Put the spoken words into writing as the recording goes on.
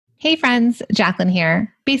Hey friends, Jacqueline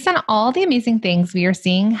here. Based on all the amazing things we are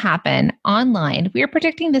seeing happen online, we are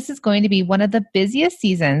predicting this is going to be one of the busiest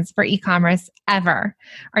seasons for e-commerce ever.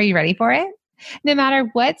 Are you ready for it? No matter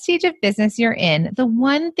what stage of business you're in, the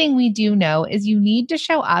one thing we do know is you need to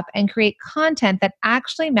show up and create content that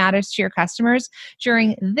actually matters to your customers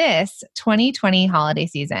during this 2020 holiday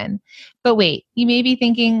season. But wait, you may be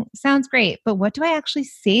thinking, sounds great, but what do I actually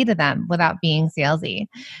say to them without being salesy?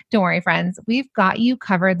 Don't worry, friends, we've got you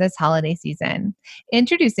covered this holiday season.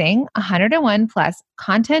 Introducing 101 Plus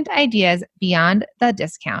Content Ideas Beyond the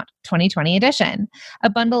Discount 2020 edition, a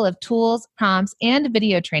bundle of tools, prompts, and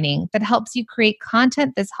video training that helps you create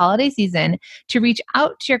content this holiday season to reach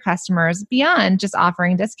out to your customers beyond just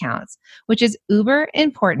offering discounts, which is uber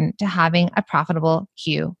important to having a profitable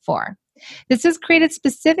Q4. This is created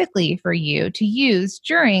specifically for you to use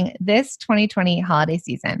during this 2020 holiday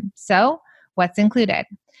season. So, what's included?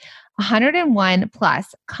 101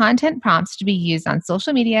 plus content prompts to be used on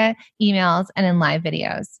social media, emails, and in live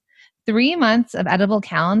videos. 3 months of editable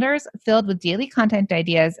calendars filled with daily content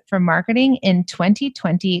ideas for marketing in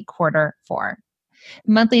 2020 quarter 4.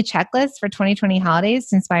 Monthly checklists for 2020 holidays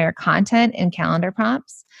to inspire content and calendar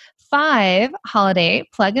prompts. 5 holiday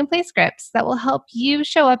plug-and-play scripts that will help you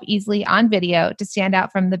show up easily on video to stand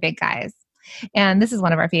out from the big guys. And this is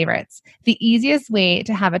one of our favorites. The easiest way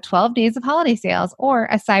to have a 12 days of holiday sales or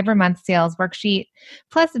a Cyber Month sales worksheet,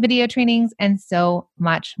 plus video trainings and so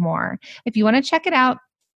much more. If you want to check it out,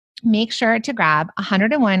 make sure to grab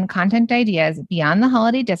 101 Content Ideas Beyond the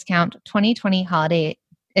Holiday Discount 2020 Holiday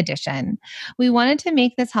Edition. We wanted to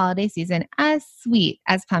make this holiday season as sweet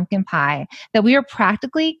as pumpkin pie that we are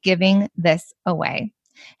practically giving this away.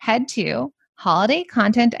 Head to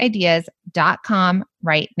holidaycontentideas.com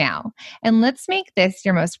right now, and let's make this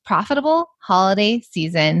your most profitable holiday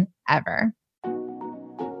season ever.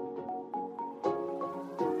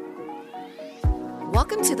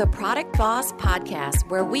 Welcome to the Product Boss Podcast,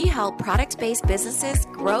 where we help product-based businesses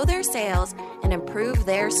grow their sales and improve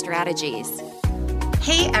their strategies.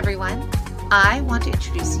 Hey everyone, I want to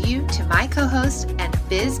introduce you to my co-host and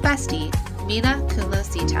biz bestie, Mina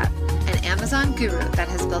Kumlo-Sitep, an Amazon guru that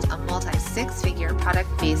has built a multi-six-figure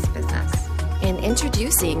product-based business. And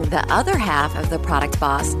introducing the other half of the Product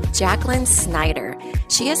Boss, Jacqueline Snyder.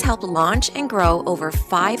 She has helped launch and grow over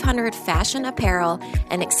 500 fashion apparel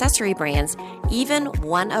and accessory brands, even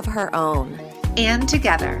one of her own. And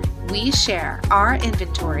together, we share our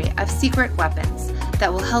inventory of secret weapons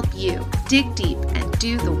that will help you dig deep and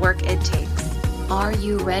do the work it takes. Are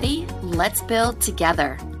you ready? Let's build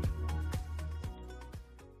together.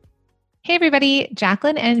 Hey everybody,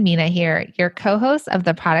 Jacqueline and Mina here, your co-hosts of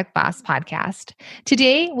the Product Boss Podcast.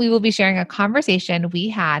 Today, we will be sharing a conversation we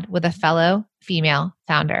had with a fellow female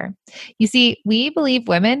founder. You see, we believe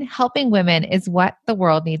women helping women is what the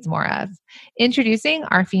world needs more of. Introducing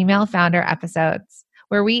our female founder episodes,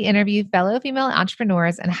 where we interview fellow female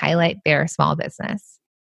entrepreneurs and highlight their small business.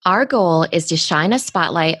 Our goal is to shine a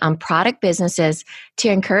spotlight on product businesses to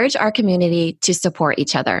encourage our community to support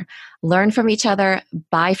each other, learn from each other,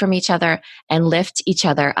 buy from each other, and lift each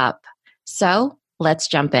other up. So let's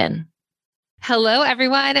jump in. Hello,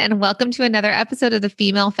 everyone, and welcome to another episode of the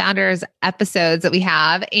Female Founders episodes that we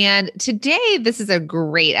have. And today, this is a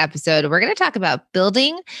great episode. We're going to talk about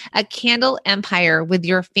building a candle empire with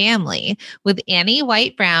your family with Annie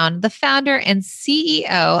White Brown, the founder and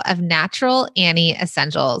CEO of Natural Annie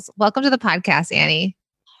Essentials. Welcome to the podcast, Annie.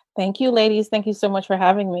 Thank you, ladies. Thank you so much for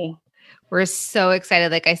having me. We're so excited.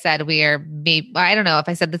 Like I said, we are, I don't know if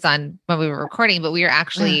I said this on when we were recording, but we are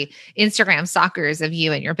actually Instagram stalkers of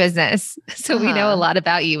you and your business. So we know a lot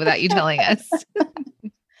about you without you telling us.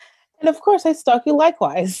 And of course, I stalk you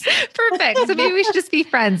likewise. Perfect. So maybe we should just be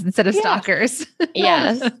friends instead of stalkers.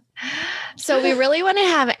 Yes. So we really want to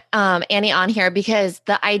have Annie on here because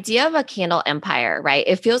the idea of a candle empire, right?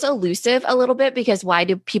 It feels elusive a little bit because why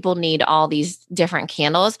do people need all these different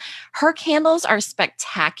candles? Her candles are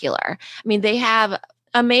spectacular. I mean, they have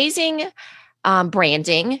amazing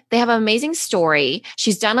branding. They have an amazing story.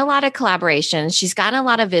 She's done a lot of collaborations. She's gotten a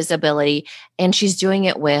lot of visibility, and she's doing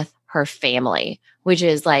it with her family, which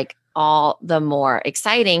is like all the more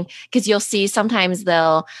exciting because you'll see sometimes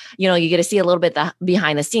you get to see a little bit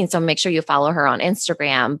behind the scenes. So make sure you follow her on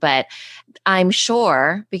Instagram. But I'm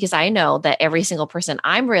sure, because I know that every single person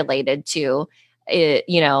I'm related to,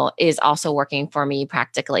 is also working for me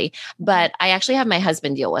practically. But I actually have my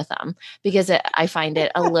husband deal with them because I find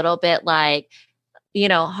it a little bit like,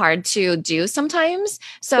 hard to do sometimes.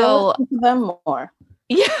 So them more.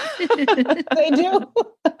 Yeah, they do.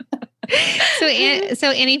 So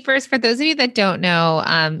Annie, first, for those of you that don't know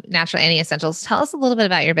Natural Annie Essentials, tell us a little bit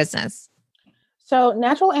about your business. So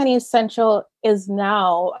Natural Annie Essential is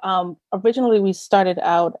now, originally we started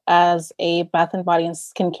out as a bath and body and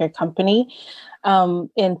skincare company.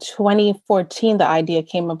 In 2014, the idea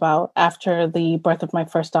came about after the birth of my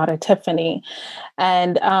first daughter, Tiffany.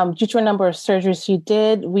 And due to a number of surgeries she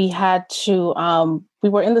did, we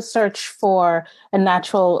were in the search for a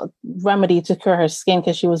natural remedy to cure her skin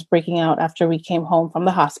because she was breaking out after we came home from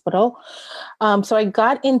the hospital. So I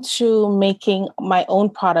got into making my own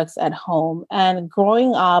products at home. And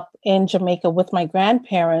growing up in Jamaica with my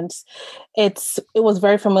grandparents, it was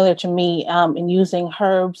very familiar to me in using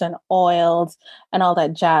herbs and oils and all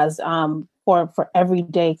that jazz. For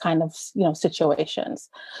everyday kind of situations.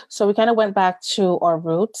 So we kind of went back to our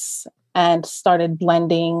roots and started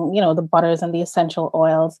blending, the butters and the essential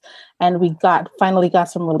oils, and we finally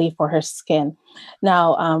got some relief for her skin.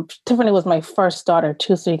 Now, Tiffany was my first daughter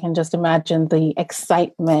too, so you can just imagine the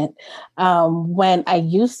excitement when I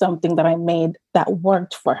used something that I made that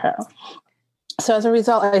worked for her. So as a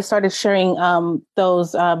result, I started sharing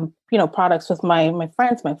those products with my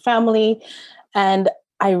friends, my family, and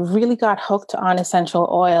I really got hooked on essential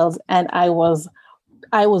oils, and I was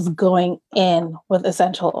going in with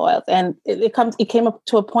essential oils, and it came up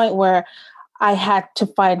to a point where I had to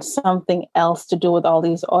find something else to do with all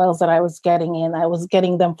these oils that I was getting in. I was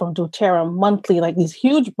getting them from doTERRA monthly, like these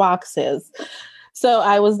huge boxes. So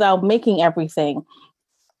I was now making everything.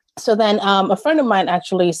 So then a friend of mine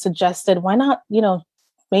actually suggested, why not,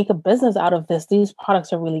 make a business out of this? These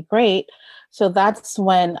products are really great. So that's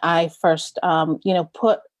when I first,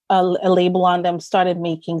 put a label on them, started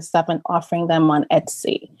making stuff and offering them on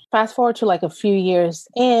Etsy. Fast forward to like a few years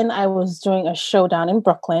in, I was doing a show down in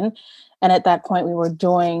Brooklyn. And at that point, we were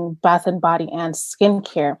doing bath and body and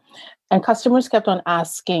skincare. And customers kept on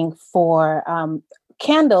asking for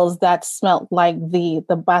candles that smelled like the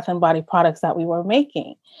bath and body products that we were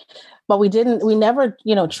making. But we never,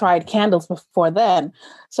 tried candles before then.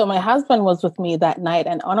 So my husband was with me that night,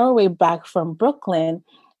 and on our way back from Brooklyn,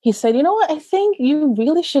 he said, you know what, I think you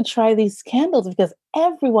really should try these candles because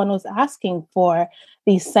everyone was asking for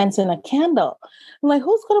these scents in a candle. I'm like,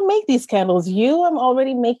 who's going to make these candles? You? I'm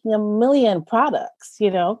already making a million products,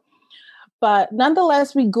 But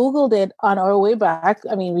nonetheless, we Googled it on our way back.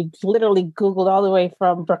 I mean, we literally Googled all the way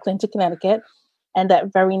from Brooklyn to Connecticut. And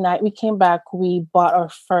that very night we came back, we bought our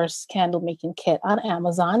first candle making kit on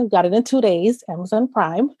Amazon. We got it in 2 days, Amazon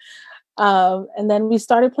Prime. And then we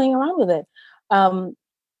started playing around with it.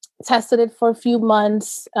 Tested it for a few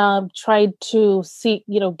months, tried to see,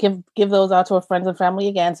 give those out to our friends and family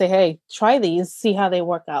again, say, hey, try these, see how they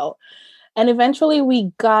work out. And eventually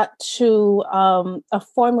we got to a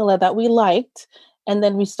formula that we liked. And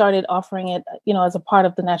then we started offering it, as a part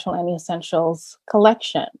of the Natural Annie Essentials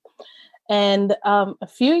collection. And a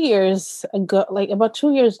few years ago, like about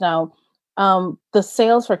 2 years now, the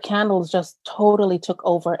sales for candles just totally took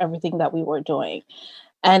over everything that we were doing.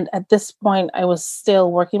 And at this point, I was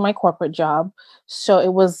still working my corporate job. So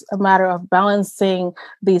it was a matter of balancing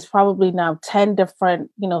these probably now 10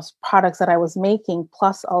 different, products that I was making,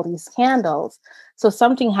 plus all these candles. So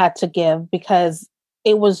something had to give because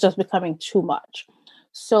it was just becoming too much.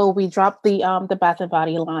 So we dropped the Bath and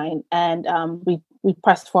Body line, and we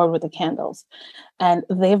pressed forward with the candles. And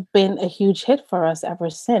they've been a huge hit for us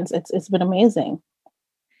ever since. It's been amazing.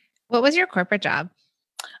 What was your corporate job?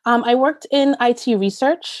 I worked in IT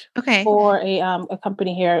research for a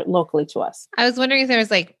company here locally to us. I was wondering if there was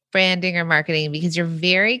like branding or marketing, because you're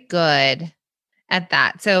very good at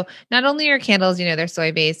that. So not only are candles, they're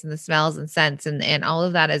soy-based and the smells and scents and all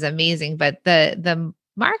of that is amazing, but the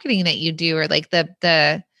marketing that you do, or like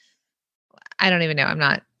the I don't even know. I'm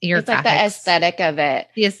not your It's like the aesthetic of it.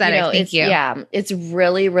 The aesthetic. Thank you. Yeah. It's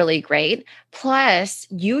really, really great. Plus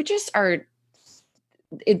you just are,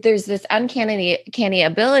 there's this uncanny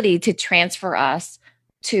ability to transfer us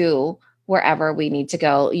to wherever we need to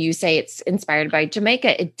go. You say it's inspired by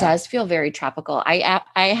Jamaica. It does feel very tropical. I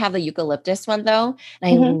have the eucalyptus one though,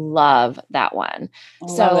 and I love that one.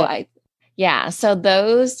 So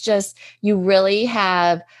those just, you really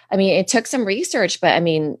have, it took some research, but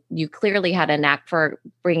you clearly had a knack for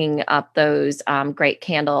bringing up those great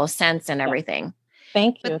candle scents and everything.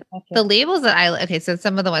 Thank you. The labels that so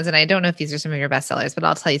some of the ones, and I don't know if these are some of your best sellers, but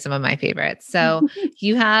I'll tell you some of my favorites. So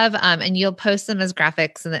you have, and you'll post them as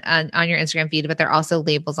graphics on your Instagram feed, but they're also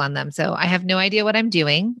labels on them. So I have no idea what I'm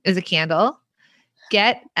doing is a candle.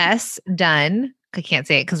 Get S done. I can't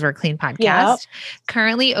say it because we're a clean podcast. Yep.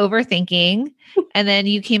 Currently overthinking. And then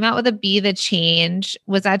you came out with a Be the Change.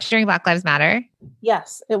 Was that during Black Lives Matter?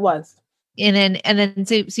 Yes, it was.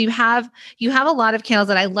 So you have a lot of candles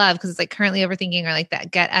that I love because it's like currently overthinking or like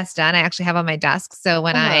that get S done. I actually have on my desk. So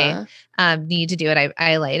when I need to do it,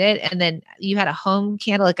 I light it. And then you had a home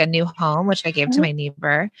candle, like a new home, which I gave to my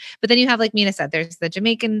neighbor. But then you have, like Mina said, there's the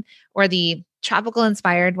Jamaican or the tropical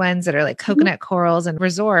inspired ones that are like coconut corals and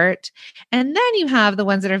resort. And then you have the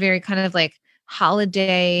ones that are very kind of like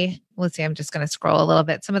holiday. Let's see, I'm just going to scroll a little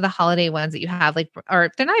bit. Some of the holiday ones that you have, like,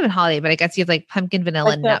 or they're not even holiday, but I guess you have like pumpkin,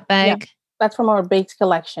 vanilla, and nutmeg. Yeah, that's from our baked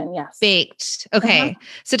collection. Yes. Baked. Okay.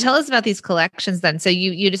 So tell us about these collections then. So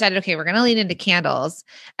you decided, okay, we're going to lean into candles.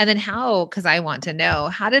 And then how, because I want to know,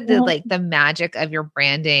 how did the magic of your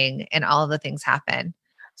branding and all of the things happen?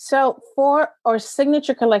 So for our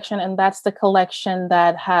signature collection, and that's the collection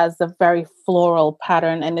that has a very floral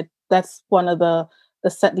pattern, and that's one of the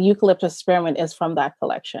eucalyptus spearmint is from that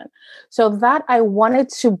collection. So that I wanted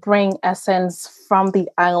to bring essence from the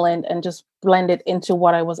island and just blend it into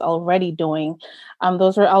what I was already doing.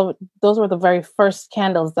 Those were the very first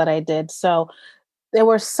candles that I did. So there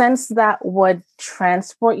were scents that would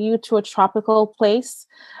transport you to a tropical place,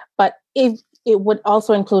 but it would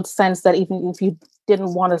also include scents that even if you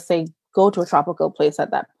didn't want to say go to a tropical place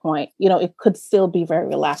at that point, it could still be very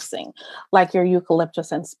relaxing, like your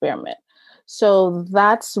eucalyptus and spearmint. So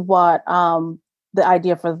that's what the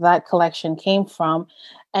idea for that collection came from.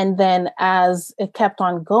 And then as it kept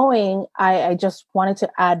on going, I just wanted to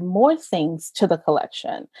add more things to the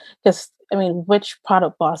collection. Because, which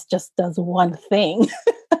product boss just does one thing?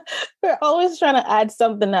 We're always trying to add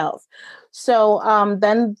something else. So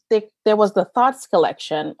then there was the Thoughts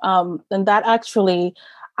collection. And that actually,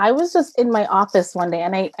 I was just in my office one day,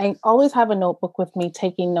 and I always have a notebook with me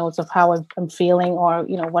taking notes of how I'm feeling or,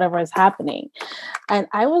 whatever is happening. And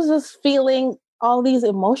I was just feeling all these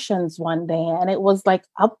emotions one day, and it was like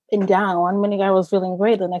up and down. One minute I was feeling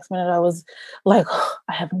great. The next minute I was like, oh,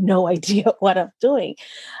 I have no idea what I'm doing.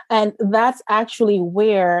 And that's actually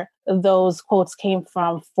where those quotes came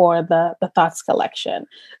from for the Thoughts collection.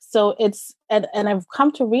 So it's, and I've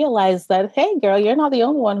come to realize that, hey girl, you're not the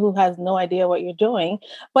only one who has no idea what you're doing,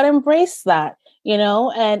 but embrace that,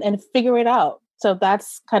 and figure it out. So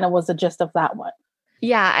that's kind of was the gist of that one.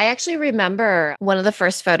 Yeah, I actually remember one of the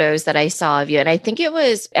first photos that I saw of you, and I think it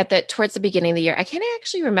was towards the beginning of the year. I can't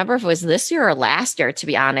actually remember if it was this year or last year, to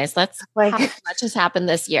be honest. That's how much has happened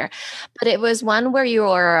this year. But it was one where you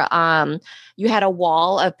were, you had a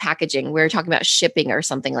wall of packaging. We were talking about shipping or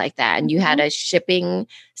something like that, and you had a shipping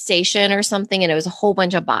station or something, and it was a whole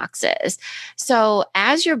bunch of boxes. So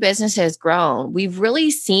as your business has grown, we've really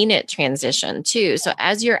seen it transition too. So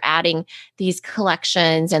as you're adding these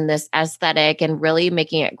collections and this aesthetic and really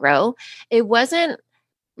making it grow, it wasn't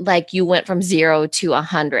like you went from 0 to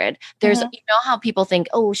 100. There's, how people think,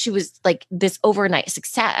 oh, she was like this overnight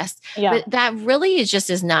success. Yeah. But that really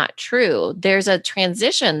is not true. There's a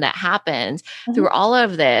transition that happens through all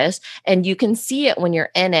of this, and you can see it when you're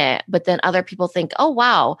in it. But then other people think, oh,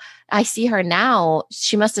 wow, I see her now.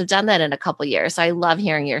 She must have done that in a couple of years. So I love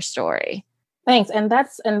hearing your story. Thanks. And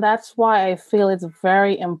that's why I feel it's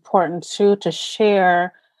very important too, to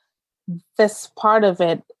share this part of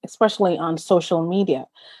it, especially on social media,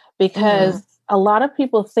 because a lot of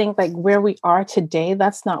people think like where we are today,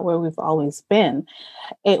 that's not where we've always been.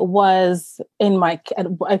 It was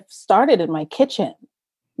I started in my kitchen,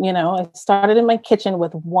 I started in my kitchen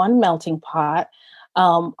with one melting pot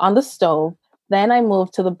on the stove. Then I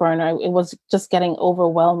moved to the burner. It was just getting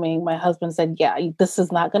overwhelming. My husband said, yeah, this is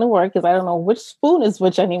not going to work because I don't know which spoon is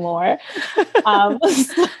which anymore.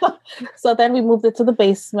 So then we moved it to the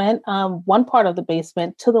basement, one part of the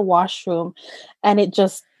basement to the washroom. And it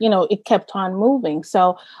just, it kept on moving.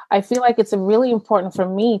 So I feel like it's really important for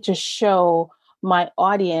me to show my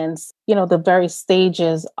audience, the various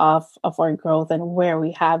stages of our growth and where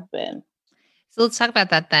we have been. So let's talk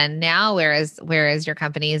about that then. Now, where is your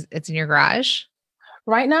company? It's in your garage?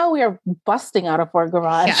 Right now, we are busting out of our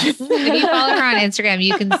garage. Yes. If you follow her on Instagram,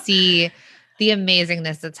 you can see the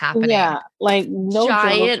amazingness that's happening. Yeah, like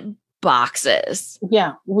giant boxes.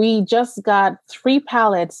 Yeah, we just got 3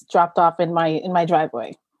 pallets dropped off in my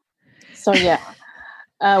driveway. So yeah,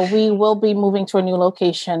 we will be moving to a new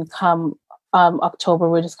location come October.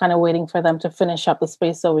 We're just kind of waiting for them to finish up the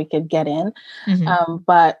space so we could get in.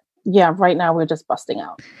 But yeah, right now we're just busting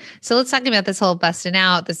out. So let's talk about this whole busting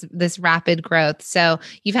out, this rapid growth. So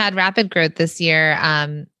you've had rapid growth this year.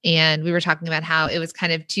 And we were talking about how it was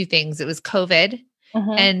kind of 2 things. It was COVID.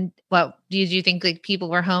 And what did you think, like people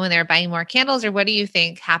were home and they were buying more candles, or what do you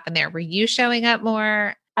think happened there? Were you showing up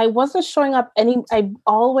more? I wasn't showing up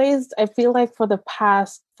I feel like for the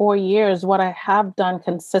past 4 years, what I have done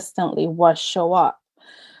consistently was show up.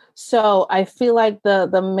 So I feel like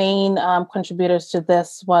the main contributors to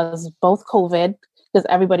this was both COVID, because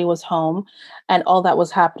everybody was home, and all that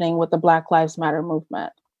was happening with the Black Lives Matter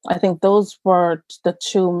movement. I think those were the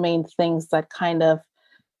two main things that kind of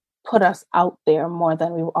put us out there more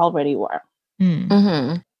than we already were.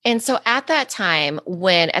 Mm-hmm. And so at that time,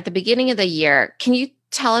 at the beginning of the year, can you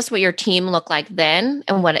tell us what your team looked like then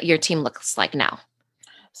and what your team looks like now?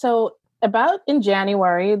 So about in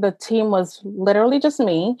January, the team was literally just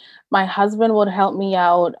me. My husband would help me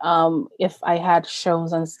out. If I had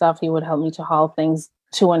shows and stuff, he would help me to haul things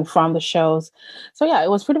to and from the shows. So yeah, it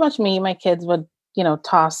was pretty much me. My kids would,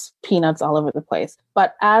 toss peanuts all over the place.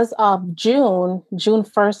 But as of June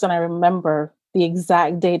 1st, and I remember the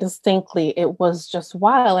exact day distinctly, it was just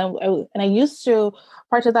wild. And I used to,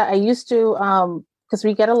 part of that, because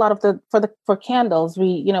we get a lot of for candles,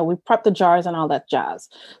 we prep the jars and all that jazz.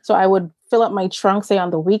 So I would fill up my trunk, say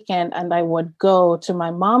on the weekend, and I would go to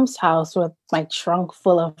my mom's house with my trunk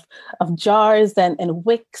full of jars and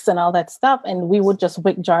wicks and all that stuff. And we would just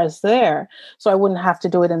wick jars there. So I wouldn't have to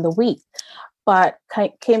do it in the week. But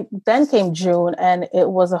came June, and it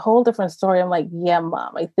was a whole different story. I'm like, yeah,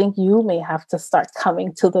 Mom, I think you may have to start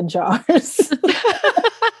coming to the jars.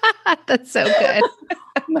 That's so good.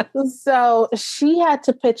 So she had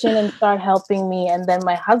to pitch in and start helping me. And then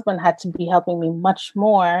my husband had to be helping me much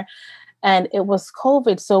more. And it was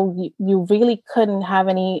COVID. So you really couldn't have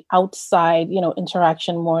any outside,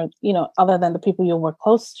 interaction more, other than the people you were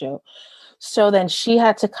close to. So then she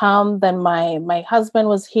had to come. Then my husband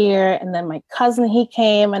was here, and then my cousin, he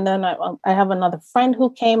came. And then I have another friend who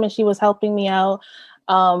came, and she was helping me out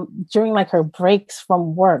during like her breaks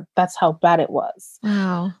from work. That's how bad it was.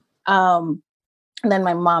 Wow. And then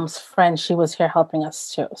my mom's friend, she was here helping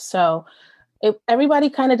us too. So everybody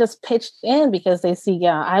kind of just pitched in because they see,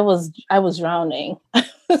 I was drowning.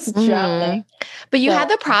 Drowning. But you had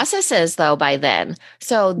the processes though by then.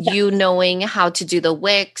 So yes. You knowing how to do the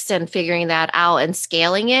wicks and figuring that out and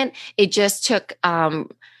scaling it just took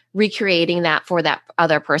recreating that for that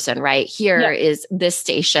other person, right? Here is this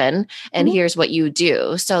station and here's what you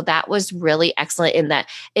do. So that was really excellent in that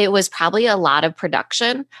it was probably a lot of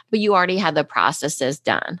production, but you already had the processes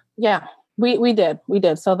done. Yeah. We did.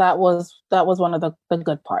 So that was one of the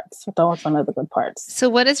good parts. That was one of the good parts. So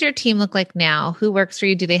what does your team look like now? Who works for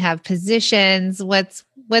you? Do they have positions? What's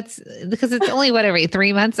because it's only every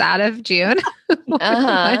 3 months out of June.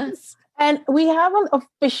 And we haven't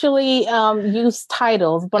officially used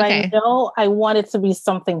titles, but I know I want it to be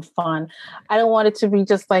something fun. I don't want it to be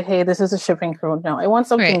just like, hey, this is a shipping crew. No, I want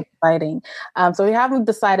something exciting. So we haven't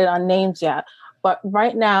decided on names yet. But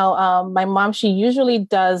right now, my mom, she usually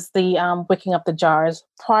does the wicking up the jars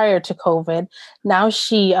prior to COVID. Now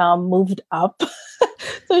she moved up.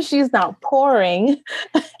 So she's now pouring.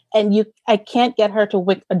 And I can't get her to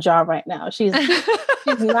wick a jar right now. She's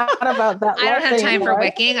not about that. I don't have time for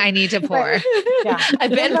wicking. I need to pour. I've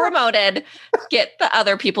been promoted. Get the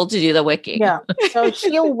other people to do the wicking. Yeah. So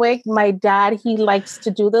she'll wick. My dad, he likes to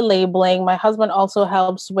do the labeling. My husband also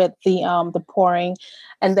helps with the pouring.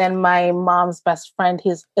 And then my mom's best friend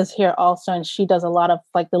is here also, and she does a lot of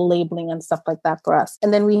like the labeling and stuff like that for us.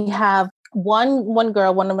 And then we have one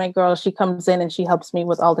girl, one of my girls, she comes in and she helps me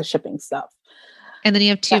with all the shipping stuff. And then you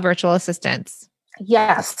have two virtual assistants.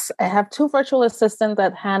 Yes, I have two virtual assistants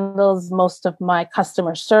that handles most of my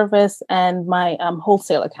customer service and my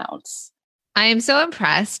wholesale accounts. I am so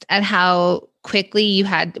impressed at how quickly you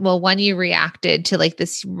you reacted to like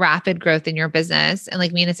this rapid growth in your business. And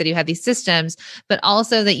like Mina said, you had these systems, but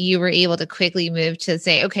also that you were able to quickly move to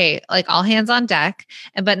say, okay, like all hands on deck.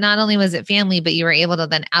 But not only was it family, but you were able to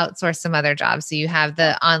then outsource some other jobs. So you have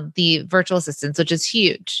the virtual assistants, which is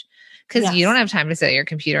huge because you don't have time to sit at your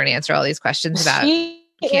computer and answer all these questions about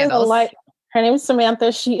candles. Her name is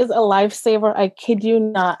Samantha. She is a lifesaver. I kid you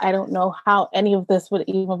not. I don't know how any of this would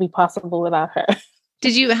even be possible without her.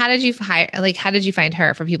 How did you find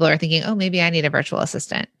her for people who are thinking, oh, maybe I need a virtual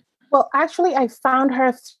assistant? Well, actually, I found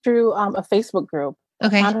her through a Facebook group.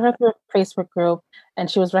 Okay. I found her through a Facebook group,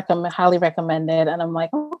 and she was highly recommended. And I'm like,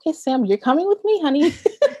 oh, okay, Sam, you're coming with me, honey.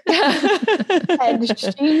 And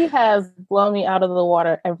she has blown me out of the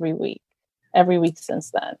water every week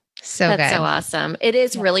since then. That's so awesome. It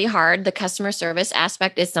is really hard. The customer service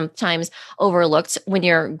aspect is sometimes overlooked when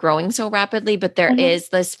you're growing so rapidly, but there is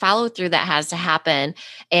this follow through that has to happen,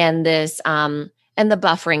 and this and the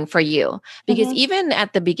buffering for you. Because even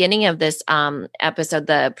at the beginning of this episode,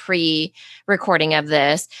 the pre-recording of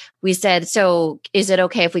this, we said, so is it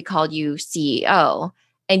okay if we called you CEO?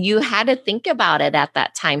 And you had to think about it at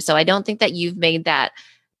that time. So I don't think that you've made that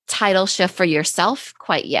title shift for yourself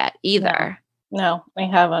quite yet either. No, I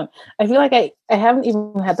haven't. I feel like I haven't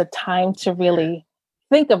even had the time to really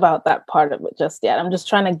think about that part of it just yet. I'm just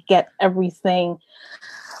trying to get everything,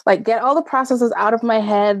 like get all the processes out of my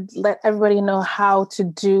head, let everybody know how to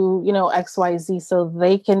do, XYZ so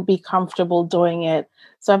they can be comfortable doing it.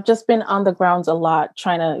 So I've just been on the grounds a lot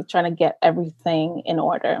trying to get everything in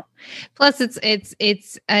order. Plus it's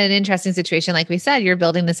an interesting situation. Like we said, you're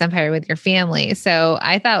building this empire with your family. So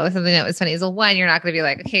I thought it was something that was funny is, well, one, you're not going to be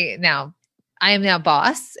like, okay, now I am now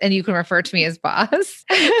boss and you can refer to me as boss.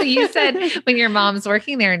 You said when your mom's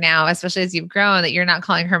working there now, especially as you've grown, that you're not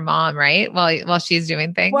calling her mom, right? While she's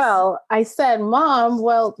doing things. Well, I said, Mom,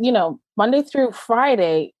 Monday through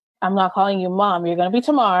Friday, I'm not calling you mom. You're going to be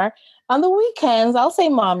Tamar. On the weekends, I'll say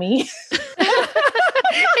mommy.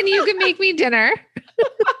 And you can make me dinner.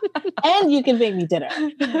 And you can make me dinner.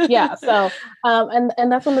 Yeah. So,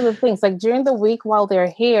 and that's one of the things, like during the week while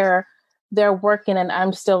they're here, they're working and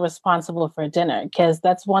I'm still responsible for dinner because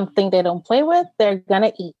that's one thing they don't play with. They're going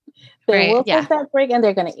to eat. They will take that break and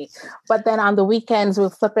they're going to eat. But then on the weekends, we'll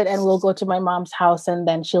flip it and we'll go to my mom's house and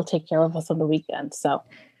then she'll take care of us on the weekends. So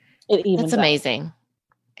it evens. That's amazing.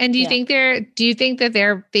 And do you think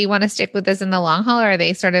that they want to stick with this in the long haul, or are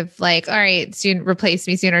they sort of like, all right, soon replace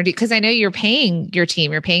me sooner? Because I know you're paying your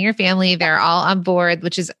team, you're paying your family, they're all on board,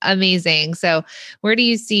 which is amazing. So where do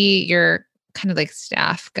you see your kind of like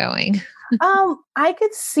staff going? I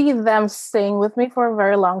could see them staying with me for a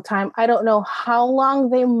very long time. I don't know how long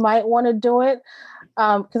they might want to do it.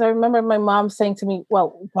 Because I remember my mom saying to me,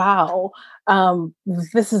 well, wow,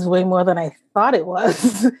 this is way more than I thought it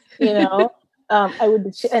was,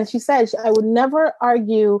 and she said, I would never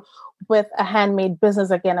argue with a handmade business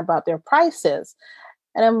again about their prices.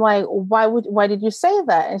 And I'm like, why did you say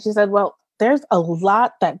that? And she said, well, there's a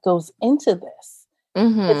lot that goes into this.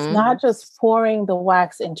 Mm-hmm. It's not just pouring the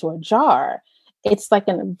wax into a jar. It's like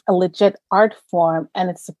a legit art form, and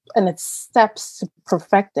it's steps to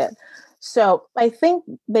perfect it. So I think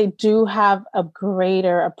they do have a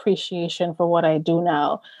greater appreciation for what I do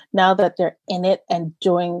now that they're in it and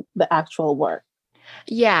doing the actual work.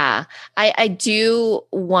 Yeah, I do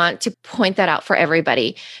want to point that out for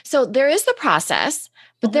everybody. So there is the process,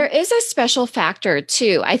 but there is a special factor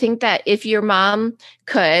too. I think that if your mom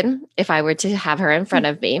could, if I were to have her in front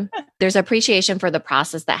of me, there's appreciation for the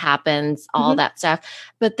process that happens, all that stuff.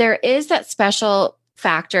 But there is that special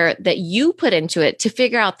factor that you put into it to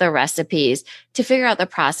figure out the recipes, to figure out the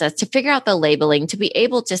process, to figure out the labeling, to be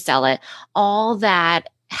able to sell it. All that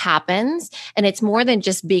happens. And it's more than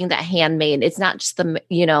just being that handmade. It's not just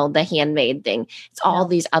the handmade thing. It's all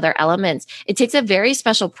these other elements. It takes a very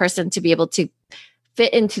special person to be able to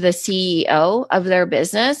fit into the CEO of their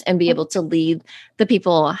business and be able to lead the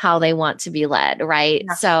people how they want to be led. Right.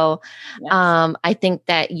 Yeah. So, I think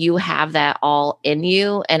that you have that all in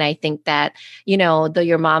you. And I think that, though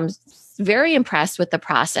your mom's very impressed with the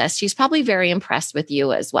process, she's probably very impressed with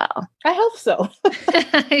you as well. I hope so.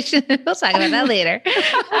 We'll talk about that later.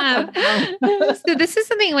 So this is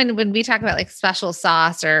something when we talk about like special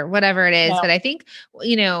sauce or whatever it is, but I think,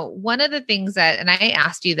 one of the things that, and I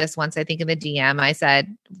asked you this once, I think in the DM, I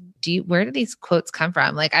said, where do these quotes come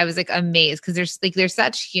from? Like, I was like amazed because there's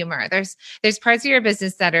such humor. There's parts of your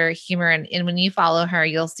business that are humor. And when you follow her,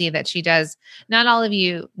 you'll see that she does, not all of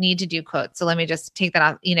you need to do quotes. So let me just take that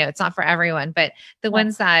off. It's not for everyone, but the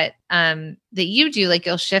ones that you do, like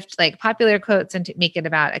you'll shift like popular quotes and make it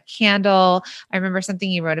about a candle. I remember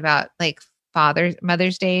something you wrote about like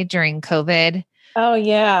Mother's Day during COVID. Oh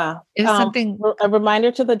yeah. It was something, a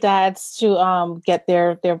reminder to the dads to get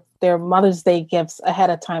their Mother's Day gifts ahead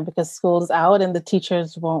of time because school's out and the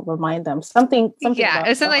teachers won't remind them. Something. Yeah,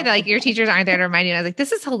 it's something like that. Like your teachers aren't there to remind you. I was like,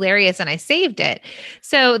 this is hilarious, and I saved it.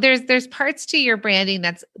 So there's parts to your branding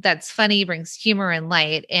that's funny, brings humor and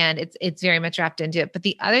light, and it's very much wrapped into it. But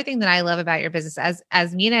the other thing that I love about your business,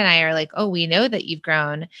 as Mina and I are like, oh, we know that you've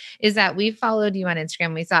grown, is that we followed you on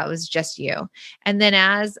Instagram. We thought it was just you, and then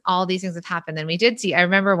as all these things have happened, then we did see. I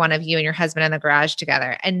remember one of you and your husband in the garage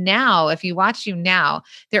together, and now if you watch you now,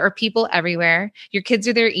 there are people everywhere. Your kids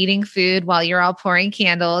are there eating food while you're all pouring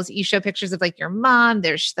candles. You show pictures of like your mom,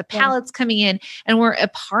 there's the pallets coming in, and we're a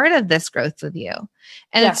part of this growth with you.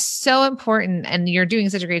 And it's so important, and you're doing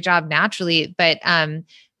such a great job naturally, but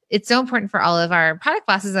it's so important for all of our product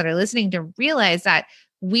bosses that are listening to realize that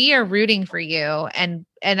we are rooting for you. And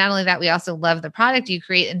not only that, we also love the product you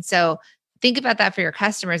create. And so think about that for your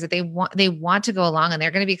customers, that they want to go along and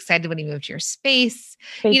they're going to be excited when you move to your space,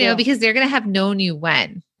 because they're going to have known you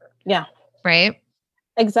when. Yeah. Right.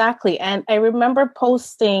 Exactly. And I remember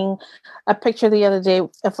posting a picture the other day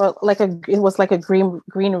of it was like a green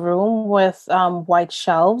room with white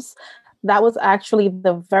shelves. that was actually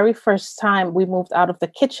the very first time we moved out of the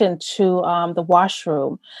kitchen to the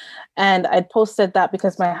washroom. And I posted that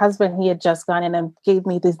because my husband, he had just gone in and gave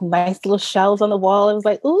me these nice little shelves on the wall. I was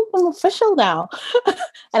like, ooh, I'm official now.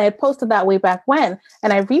 And I posted that way back when.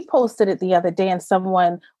 And I reposted it the other day. And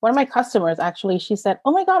one of my customers actually, she said,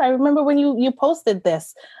 oh my God, I remember when you posted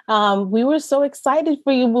this. We were so excited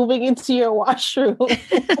for you moving into your washroom.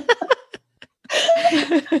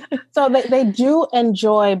 So they do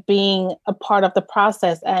enjoy being a part of the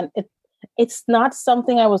process. And it's not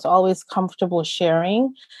something I was always comfortable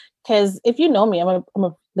sharing. Because if you know me, I'm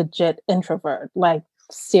a legit introvert, like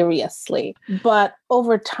seriously. But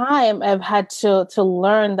over time, I've had to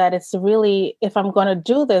learn that it's really, if I'm going to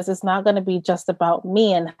do this, it's not going to be just about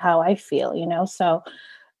me and how I feel, So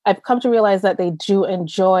I've come to realize that they do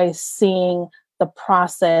enjoy seeing the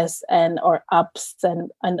process or ups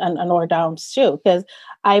and or downs too. Because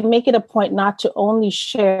I make it a point not to only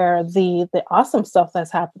share the awesome stuff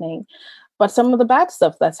that's happening, but some of the bad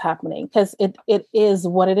stuff that's happening, because it is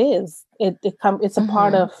what it is. It's a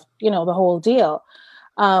part of, the whole deal.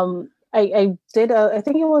 I did I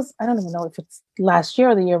think it was, I don't even know if it's last year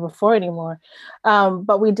or the year before anymore.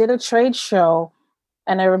 But we did a trade show,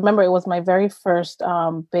 and I remember it was my very first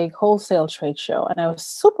big wholesale trade show. And I was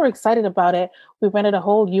super excited about it. We rented a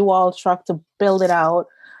whole U-Haul truck to build it out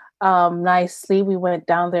nicely. We went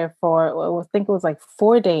down there for, I think it was like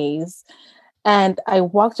 4 days. And I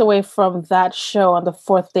walked away from that show on the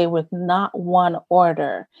 4th day with not one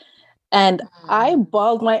order. And I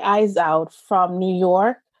bawled my eyes out from New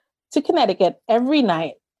York to Connecticut every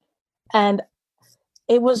night. And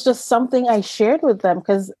it was just something I shared with them,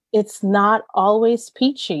 because it's not always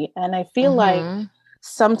peachy. And I feel like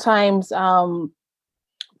sometimes fellow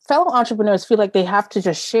entrepreneurs feel like they have to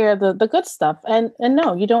just share the good stuff. And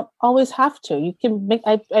no, you don't always have to. You can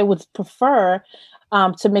I would prefer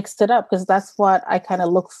to mix it up, because that's what I kind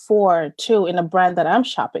of look for too in a brand that I'm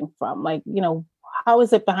shopping from. Like, how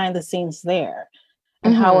is it behind the scenes there?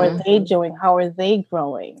 And how are they doing? How are they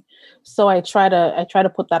growing? So I try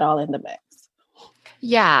to put that all in the mix.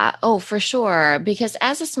 Yeah. Oh, for sure. Because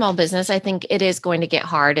as a small business, I think it is going to get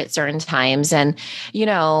hard at certain times. And,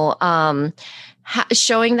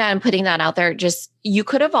 showing that and putting that out there, you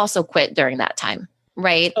could have also quit during that time.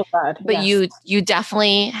 Right. Oh God, but yes. you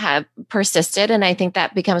definitely have persisted. And I think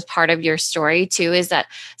that becomes part of your story too, is that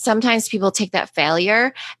sometimes people take that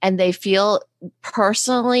failure and they feel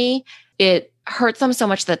personally it hurts them so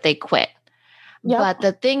much that they quit. Yep. But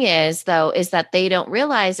the thing is, though, is that they don't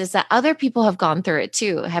realize is that other people have gone through it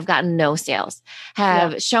too, have gotten no sales,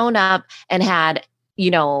 have shown up and had,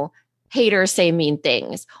 haters say mean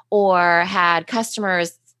things, or had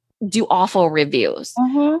customers do awful reviews.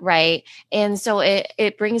 Right. And so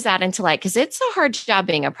it brings that into light, because it's a hard job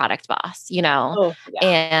being a product boss,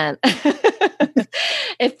 and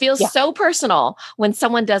it feels so personal when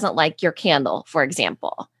someone doesn't like your candle, for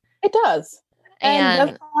example. It does. And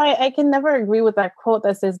that's why I can never agree with that quote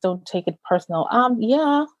that says, don't take it personal.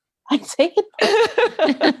 Yeah, I take it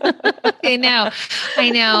personal. I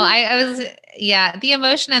know. I was, the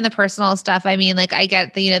emotion and the personal stuff. I mean, like, I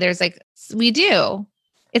get there's we do.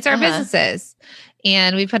 It's our businesses,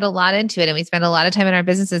 and we put a lot into it, and we spend a lot of time in our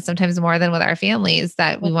businesses, sometimes more than with our families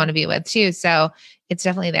that we want to be with too. So it's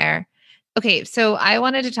definitely there. Okay. So I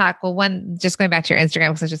wanted to talk, just going back to your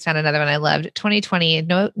Instagram, because I just found another one I loved. 2020,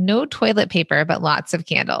 no toilet paper, but lots of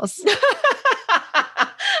candles.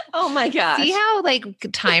 Oh my gosh. See how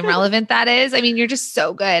time relevant that is? I mean, you're just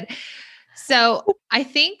so good. So I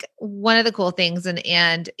think one of the cool things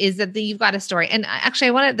and is that you've got a story. And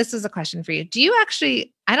actually this is a question for you. Do you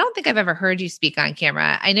I don't think I've ever heard you speak on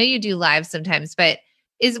camera. I know you do live sometimes, but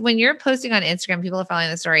when you're posting on Instagram, people are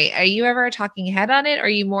following the story, are you ever talking head on it? Or are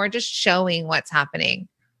you more just showing what's happening?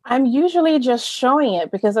 I'm usually just showing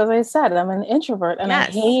it because, as I said, I'm an introvert and I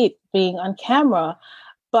hate being on camera,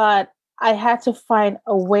 but I had to find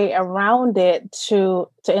a way around it to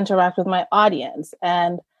interact with my audience.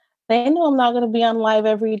 And they know I'm not going to be on live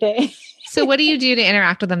every day. So what do you do to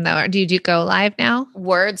interact with them though? Or do you go live now?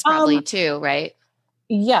 Words probably too, right?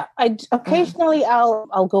 Yeah. Occasionally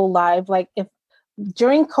I'll go live. Like if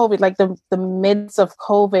during COVID, like the midst of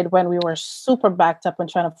COVID, when we were super backed up and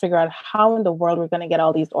trying to figure out how in the world we're going to get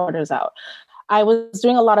all these orders out, I was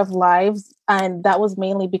doing a lot of lives. And that was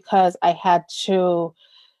mainly because I had to,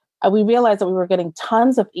 we realized that we were getting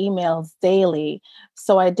tons of emails daily.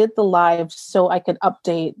 So I did the live so I could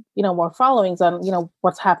update, more followings on,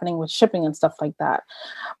 what's happening with shipping and stuff like that.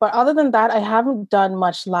 But other than that, I haven't done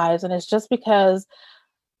much lives. And it's just because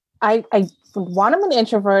one, I'm an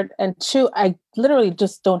introvert, and two, I literally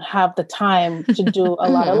just don't have the time to do a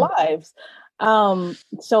lot of lives.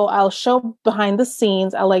 So I'll show behind the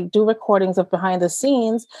scenes. I like do recordings of behind the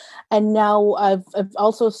scenes, and now I've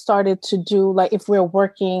also started to do, like, if we're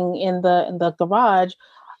working in the garage,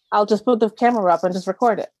 I'll just put the camera up and just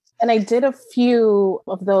record it. And I did a few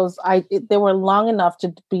of those. They were long enough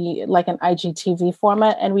to be like an IGTV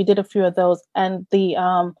format, and we did a few of those. And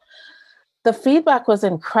the feedback was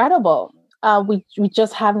incredible. We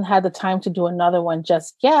just haven't had the time to do another one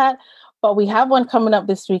just yet, but we have one coming up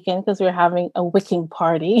this weekend because we're having a wicking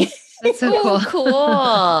party. That's so cool.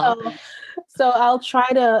 Cool. So I'll try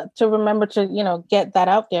to remember to get that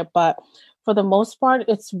out there. But for the most part,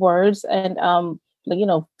 it's words and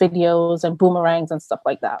videos and boomerangs and stuff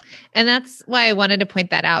like that. And that's why I wanted to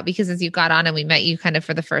point that out, because as you got on and we met you kind of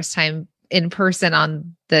for the first time in person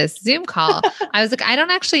on this Zoom call, I was like, I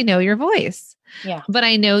don't actually know your voice. Yeah. But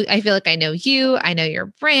I feel like I know you, I know your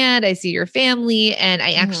brand, I see your family, and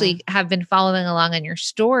I actually have been following along on your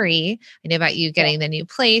story. I know about you getting the new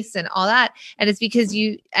place and all that. And it's because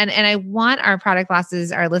you, and I want our product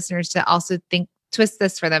bosses, our listeners, to also twist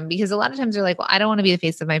this for them, because a lot of times they're like, well, I don't want to be the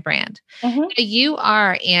face of my brand. You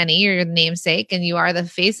are Annie, you're the namesake, and you are the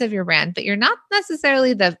face of your brand, but you're not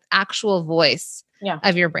necessarily the actual voice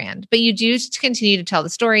of your brand, but you do continue to tell the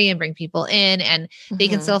story and bring people in, and they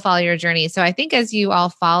can still follow your journey. So I think as you all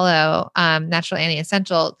follow Natural Annie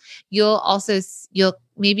Essential, you'll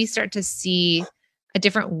maybe start to see a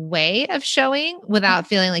different way of showing without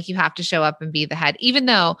feeling like you have to show up and be the head, even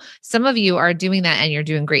though some of you are doing that and you're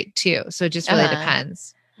doing great too. So it just really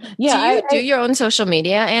depends. Yeah. Do you do your own social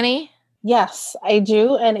media, Annie? Yes, I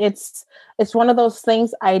do. And it's one of those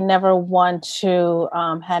things I never want to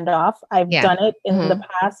hand off. I've done it in the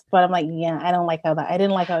past, but I'm like, I don't like how that. I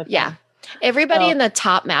didn't like how it felt. Everybody in the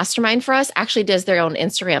top mastermind for us actually does their own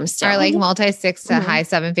Instagram still. Our like multi-6 to high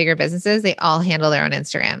 7-figure businesses, they all handle their own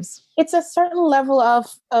Instagrams. It's a certain level of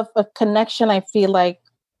a connection I feel like,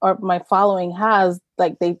 or my following has,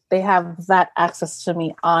 like they have that access to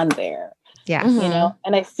me on there. Yeah.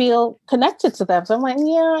 And I feel connected to them. So I'm like,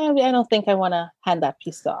 I don't think I want to hand that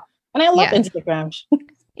piece off. And I love Instagram.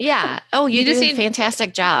 Yeah. Oh, you just did a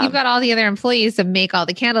fantastic job. You've got all the other employees to make all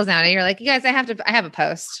the candles now. And you're like, you guys, I have a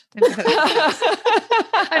post.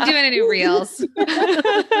 I'm doing a new reels.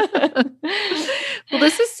 Well,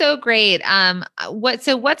 this is so great.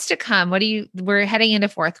 What's to come? We're heading into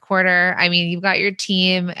fourth quarter. I mean, you've got your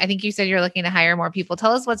team. I think you said you're looking to hire more people.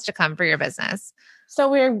 Tell us what's to come for your business. So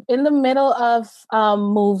we're in the middle of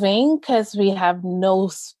moving because we have no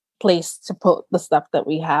place to put the stuff that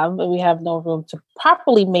we have, and we have no room to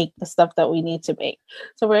properly make the stuff that we need to make.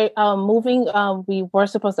 So we're moving. We were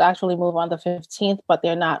supposed to actually move on the 15th, but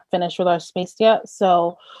they're not finished with our space yet.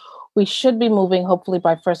 So we should be moving hopefully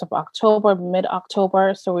by 1st of October,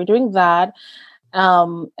 mid-October. So we're doing that.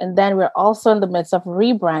 And then we're also in the midst of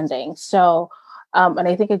rebranding. So and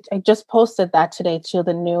I think I just posted that today too,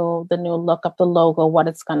 the new look of the logo, what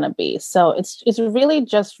it's going to be. So it's really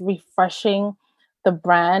just refreshing the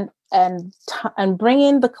brand and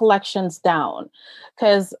bringing the collections down,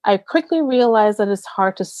 because I quickly realized that it's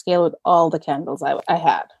hard to scale with all the candles I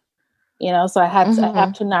had, so I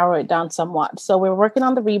have to narrow it down somewhat. So we're working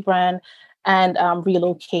on the rebrand and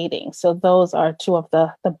relocating. So those are two of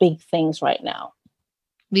the big things right now.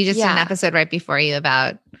 We just did an episode right before you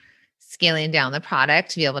about scaling down the product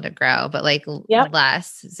to be able to grow, but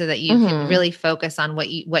less, so that you can really focus on what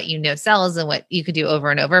you know sells and what you could do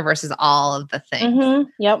over and over versus all of the things.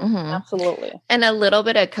 Absolutely. And a little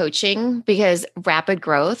bit of coaching, because rapid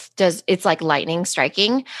growth it's like lightning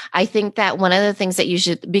striking. I think that one of the things that you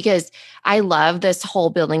should, because I love this whole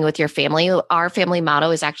building with your family. Our family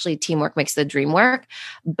motto is actually teamwork makes the dream work.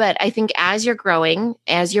 But I think as you're growing,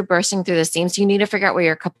 as you're bursting through the seams, you need to figure out where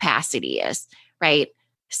your capacity is, right?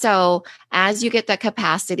 So as you get the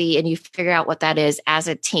capacity and you figure out what that is as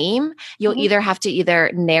a team, you'll either have to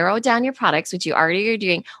narrow down your products, which you already are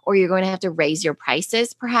doing, or you're going to have to raise your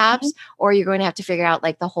prices perhaps, or you're going to have to figure out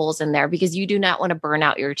like the holes in there, because you do not want to burn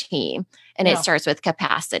out your team. And it starts with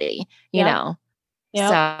capacity, you know?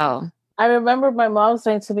 So I remember my mom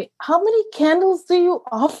saying to me, how many candles do you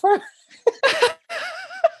offer?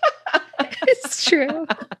 It's true.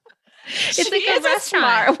 It's like a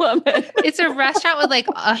restaurant. Smart woman. It's a restaurant with like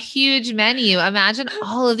a huge menu. Imagine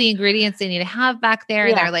all of the ingredients they need to have back there,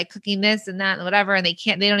 and they're like cooking this and that and whatever, and they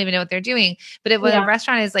don't even know what they're doing. But if when a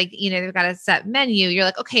restaurant is like, they've got a set menu, you're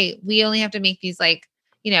like, okay, we only have to make these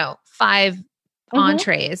 5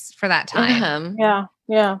 entrees for that time.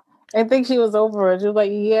 Yeah. I think she was over it. She was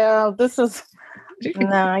like, this is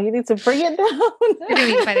no, you need to bring it down. You're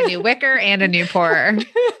going to find a new wicker and a new pourer.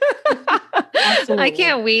 I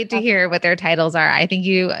can't wait to hear what their titles are. I think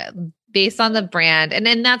based on the brand. And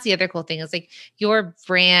then that's the other cool thing is like your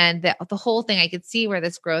brand, the whole thing, I could see where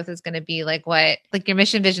this growth is going to be, like your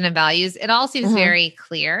mission, vision, and values. It all seems very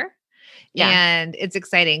clear. Yeah. And it's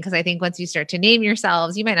exciting because I think once you start to name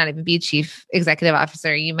yourselves, you might not even be chief executive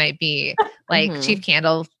officer. You might be like chief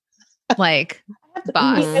candle, like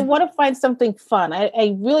boss. I want to find something fun.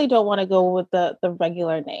 I really don't want to go with the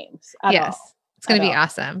regular names at all. It's going to be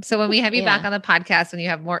awesome. So when we have you back on the podcast, when you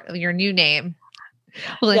have your new name,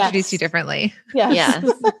 we'll introduce you differently. Yes.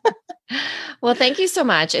 Well, thank you so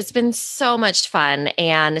much. It's been so much fun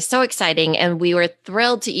and so exciting. And we were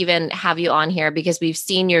thrilled to even have you on here because we've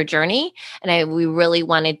seen your journey. And we really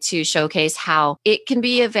wanted to showcase how it can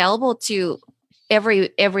be available to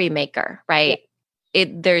every maker, right?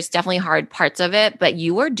 There's definitely hard parts of it, but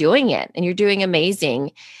you are doing it and you're doing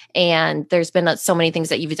amazing. And there's been so many things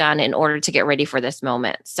that you've done in order to get ready for this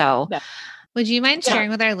moment. So would you mind sharing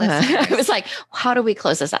with our listeners? I was like, how do we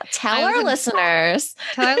close this out? Tell our listeners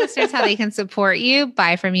how they can support you,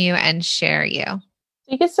 buy from you, and share you.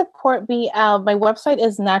 You can support me. My website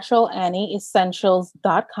is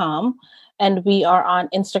naturalannieessentials.com. And we are on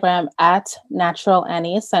Instagram at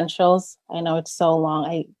naturalannieessentials. I know it's so long.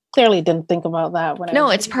 I clearly didn't think about that.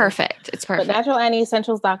 It's perfect. It's perfect. But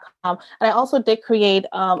naturalannieessentials.com. And I also did create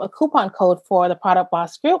a coupon code for the Product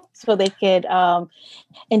Boss group so they could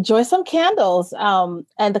enjoy some candles.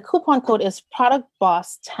 And the coupon code is Product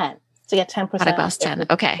Boss 10 to get 10%. Product Boss 10.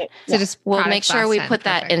 Okay. So just we'll make sure we put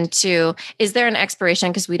that into, is there an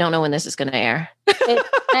expiration? Because we don't know when this is going to air. It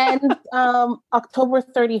ends October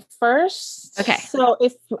 31st. Okay. So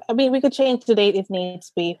we could change the date if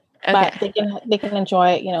needs be. But they can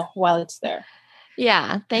enjoy it, while it's there.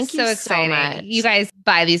 Yeah. Thank you so much. You guys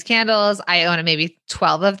buy these candles. I own maybe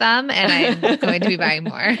 12 of them and I'm going to be buying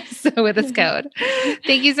more. So with this code.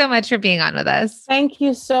 Thank you so much for being on with us. Thank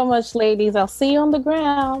you so much, ladies. I'll see you on the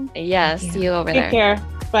ground. Yes. See you over there. Take care.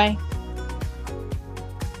 Bye.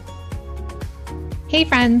 Hey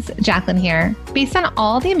friends, Jacqueline here. Based on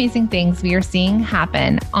all the amazing things we are seeing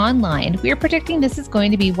happen online, we are predicting this is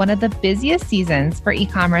going to be one of the busiest seasons for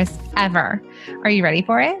e-commerce ever. Are you ready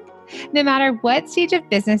for it? No matter what stage of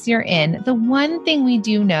business you're in, the one thing we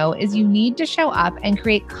do know is you need to show up and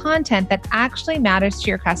create content that actually matters to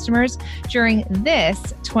your customers during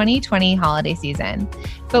this 2020 holiday season.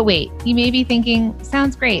 But wait, you may be thinking,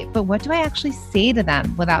 sounds great, but what do I actually say to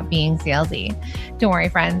them without being salesy? Don't worry,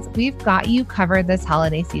 friends, we've got you covered this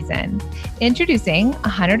holiday season. Introducing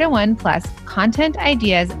 101 Plus Content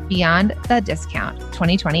Ideas Beyond the Discount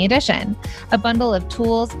 2020 edition, a bundle of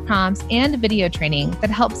tools, prompts, and video training that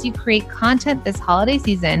helps you create content this holiday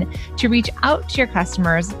season to reach out to your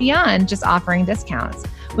customers beyond just offering discounts,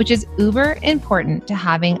 which is uber important to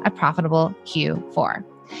having a profitable Q4.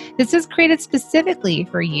 This is created specifically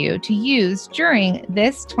for you to use during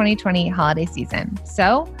this 2020 holiday season.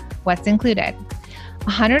 So, what's included?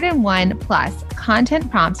 101 plus content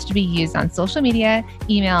prompts to be used on social media,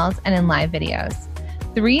 emails, and in live videos.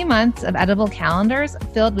 3 months of editable calendars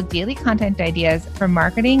filled with daily content ideas for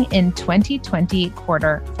marketing in 2020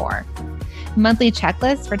 quarter 4. Monthly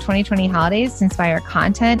checklists for 2020 holidays to inspire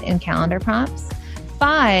content and calendar prompts.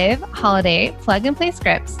 5 holiday plug-and-play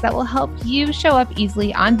scripts that will help you show up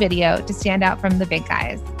easily on video to stand out from the big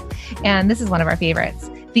guys. And this is one of our favorites,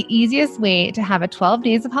 the easiest way to have a 12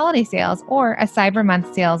 days of holiday sales or a Cyber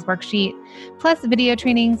Month sales worksheet, plus video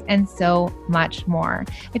trainings and so much more.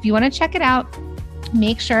 If you want to check it out,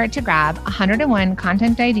 make sure to grab 101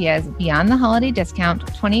 Content Ideas Beyond the Holiday Discount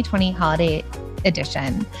 2020 Holiday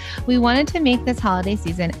Edition. We wanted to make this holiday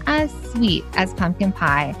season as sweet as pumpkin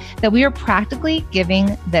pie that we are practically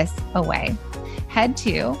giving this away. Head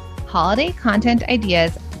to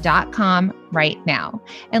holidaycontentideas.com right now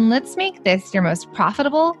and let's make this your most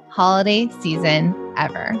profitable holiday season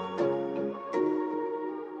ever.